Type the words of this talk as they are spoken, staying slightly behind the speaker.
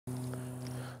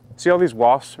See all these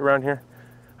wasps around here?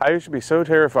 I used to be so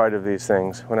terrified of these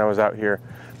things when I was out here,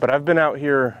 but I've been out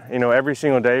here, you know, every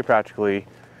single day practically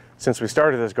since we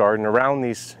started this garden around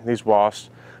these wasps,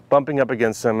 bumping up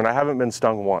against them, and I haven't been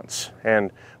stung once.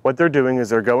 And what they're doing is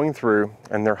they're going through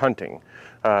and they're hunting.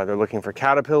 They're looking for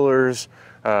caterpillars,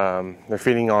 they're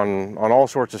feeding on all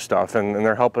sorts of stuff, and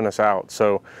they're helping us out.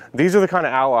 So these are the kind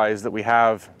of allies that we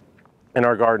have in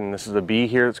our garden. This is a bee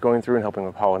here that's going through and helping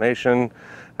with pollination.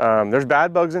 There's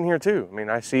bad bugs in here too. I mean,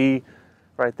 I see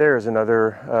right there is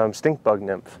another stink bug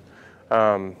nymph.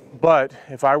 But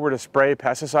if I were to spray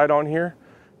pesticide on here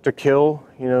to kill,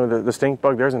 you know, the stink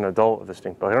bug, there's an adult of the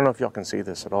stink bug. I don't know if y'all can see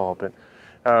this at all, but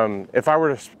if I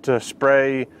were to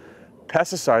spray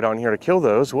pesticide on here to kill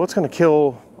those, well, it's going to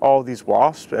kill all these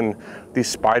wasps and these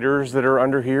spiders that are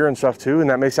under here and stuff too. And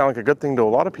that may sound like a good thing to a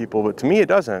lot of people, but to me it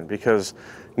doesn't, because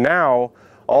now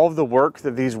all of the work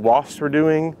that these wasps are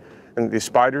doing and these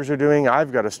spiders are doing,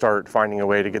 I've got to start finding a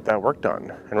way to get that work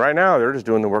done. And right now they're just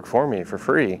doing the work for me for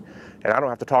free, and I don't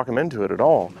have to talk them into it at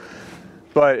all.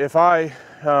 But if I,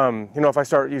 you know, if I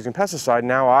start using pesticide,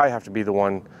 now I have to be the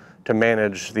one to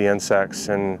manage the insects,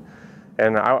 and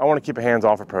I want to keep a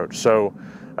hands-off approach. So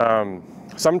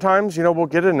sometimes, you know, we'll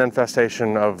get an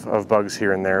infestation of bugs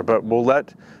here and there, but we'll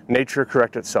let nature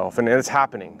correct itself. And it's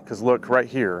happening, because look, right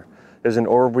here is an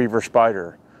orb weaver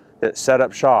spider that set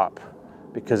up shop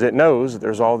because it knows that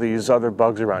there's all these other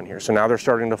bugs around here. So now they're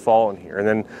starting to fall in here, and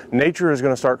then nature is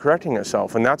going to start correcting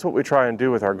itself. And that's what we try and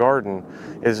do with our garden,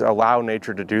 is allow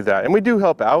nature to do that. And we do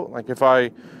help out. Like if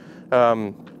I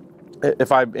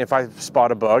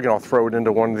spot a bug, and I'll throw it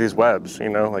into one of these webs, you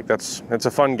know, like it's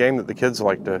a fun game that the kids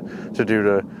like to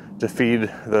do to feed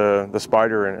the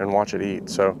spider and watch it eat.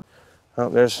 So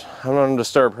I'm not going to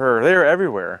disturb her. They're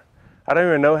everywhere. I don't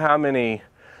even know how many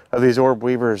of these orb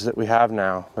weavers that we have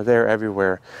now, but they're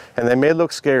everywhere. And they may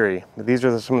look scary, but these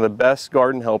are some of the best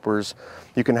garden helpers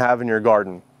you can have in your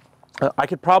garden. I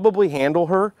could probably handle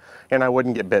her and I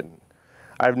wouldn't get bitten.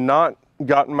 I've not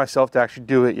gotten myself to actually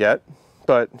do it yet,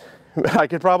 but I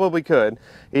could.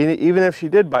 Even if she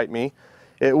did bite me,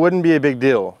 it wouldn't be a big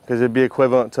deal, because it'd be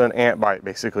equivalent to an ant bite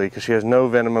basically, because she has no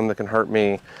venom that can hurt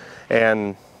me,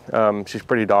 and she's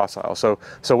pretty docile. So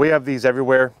we have these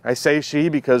everywhere. I say she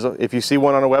because if you see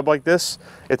one on a web like this,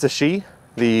 it's a she.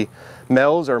 The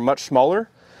males are much smaller,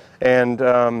 and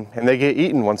they get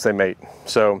eaten once they mate.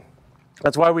 So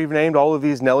that's why we've named all of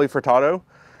these Nelly Furtado,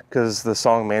 because the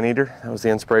song Man-Eater, that was the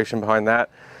inspiration behind that.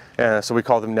 So we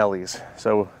call them Nellies.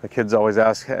 So the kids always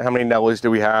ask, how many Nellies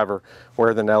do we have, or where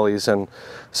are the Nellies? And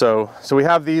so we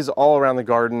have these all around the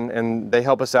garden, and they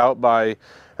help us out by,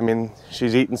 I mean,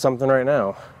 she's eating something right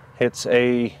now. It's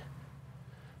a,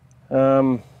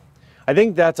 I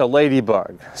think that's a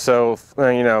ladybug. So,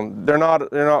 you know, they're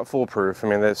not foolproof.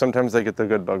 I mean, sometimes they get the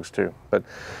good bugs too, but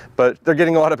they're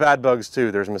getting a lot of bad bugs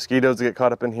too. There's mosquitoes that get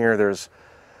caught up in here. There's,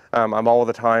 I'm all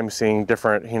the time seeing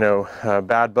different, you know,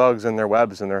 bad bugs in their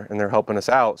webs, and they're helping us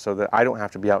out so that I don't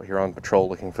have to be out here on patrol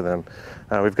looking for them.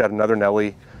 We've got another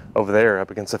Nelly over there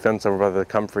up against the fence over by the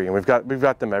comfrey, and we've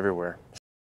got them everywhere.